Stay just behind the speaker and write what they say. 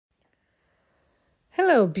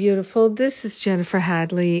Hello, beautiful. This is Jennifer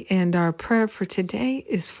Hadley, and our prayer for today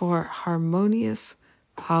is for harmonious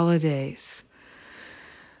holidays.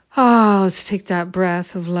 Let's take that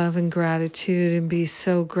breath of love and gratitude and be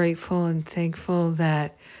so grateful and thankful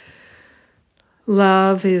that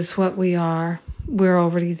love is what we are. We're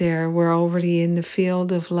already there. We're already in the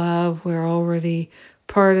field of love. We're already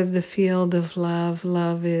part of the field of love.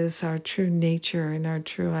 Love is our true nature and our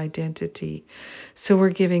true identity. So we're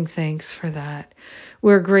giving thanks for that.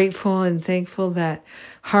 We're grateful and thankful that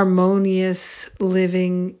harmonious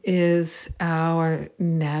living is our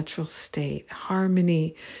natural state.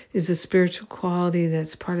 Harmony is a spiritual quality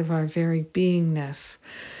that's part of our very beingness.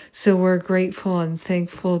 So we're grateful and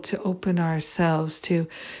thankful to open ourselves to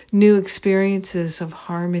new experiences of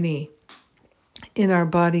harmony in our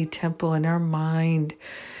body temple, in our mind,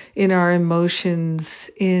 in our emotions,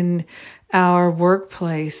 in our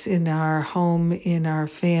workplace, in our home, in our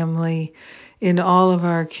family, in all of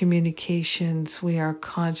our communications. We are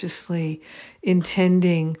consciously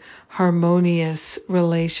intending harmonious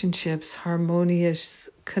relationships, harmonious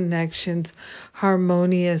connections,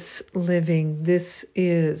 harmonious living. This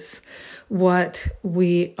is what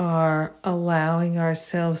we are allowing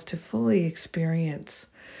ourselves to fully experience.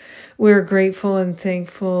 We're grateful and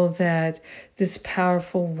thankful that this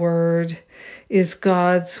powerful word is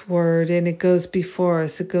God's word, and it goes before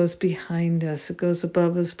us, it goes behind us, it goes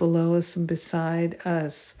above us, below us, and beside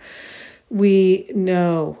us. We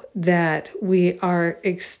know that we are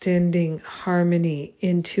extending harmony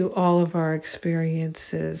into all of our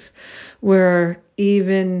experiences. We're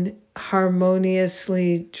even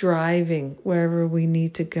harmoniously driving wherever we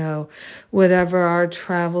need to go. Whatever our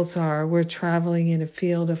travels are, we're traveling in a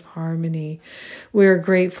field of harmony. We're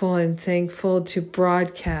grateful and thankful to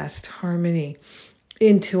broadcast harmony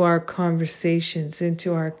into our conversations,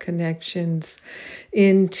 into our connections,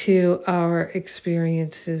 into our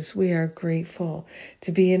experiences. We are grateful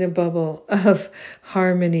to be in a bubble of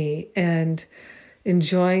harmony and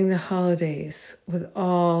enjoying the holidays with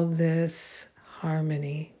all this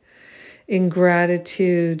harmony. In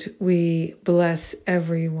gratitude, we bless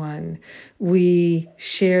everyone. We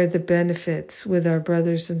share the benefits with our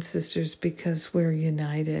brothers and sisters because we're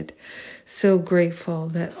united. So grateful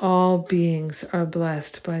that all beings are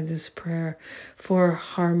blessed by this prayer for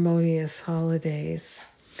harmonious holidays.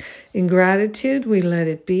 In gratitude, we let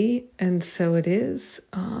it be, and so it is.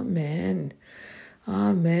 Amen.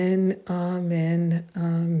 Amen. Amen.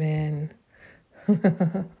 Amen.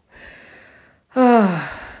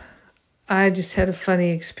 I just had a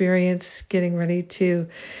funny experience getting ready to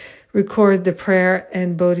record the prayer,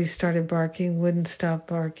 and Bodhi started barking, wouldn't stop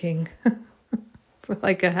barking for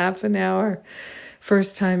like a half an hour.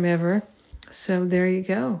 First time ever. So there you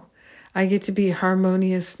go. I get to be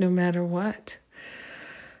harmonious no matter what.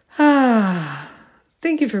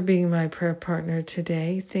 Thank you for being my prayer partner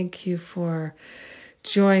today. Thank you for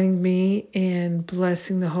joining me in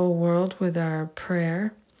blessing the whole world with our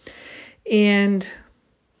prayer. And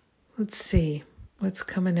let's see what's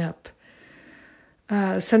coming up.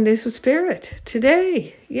 Sundays with Spirit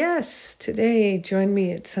today. Yes, today. Join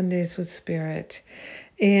me at Sundays with Spirit.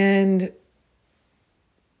 And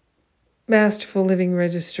Masterful Living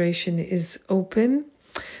registration is open.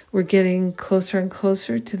 We're getting closer and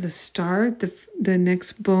closer to the start. The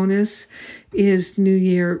next bonus is New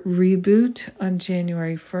Year Reboot on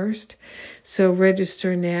January 1st. So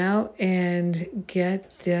register now and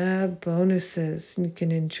get the bonuses. You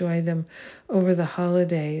can enjoy them over the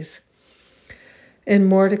holidays. And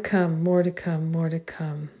more to come, more to come, more to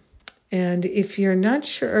come. And if you're not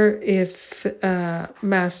sure if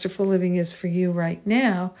Masterful Living is for you right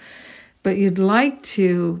now, but you'd like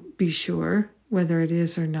to be sure whether it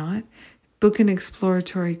is or not, book an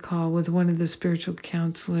exploratory call with one of the spiritual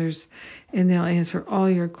counselors, and they'll answer all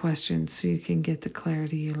your questions so you can get the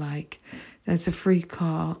clarity you like. That's a free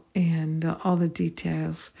call, and all the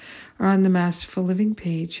details are on the Masterful Living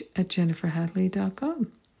page at jenniferhadley.com.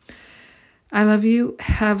 I love you.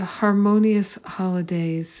 Have harmonious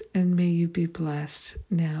holidays, and may you be blessed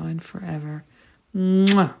now and forever.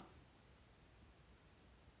 Mwah.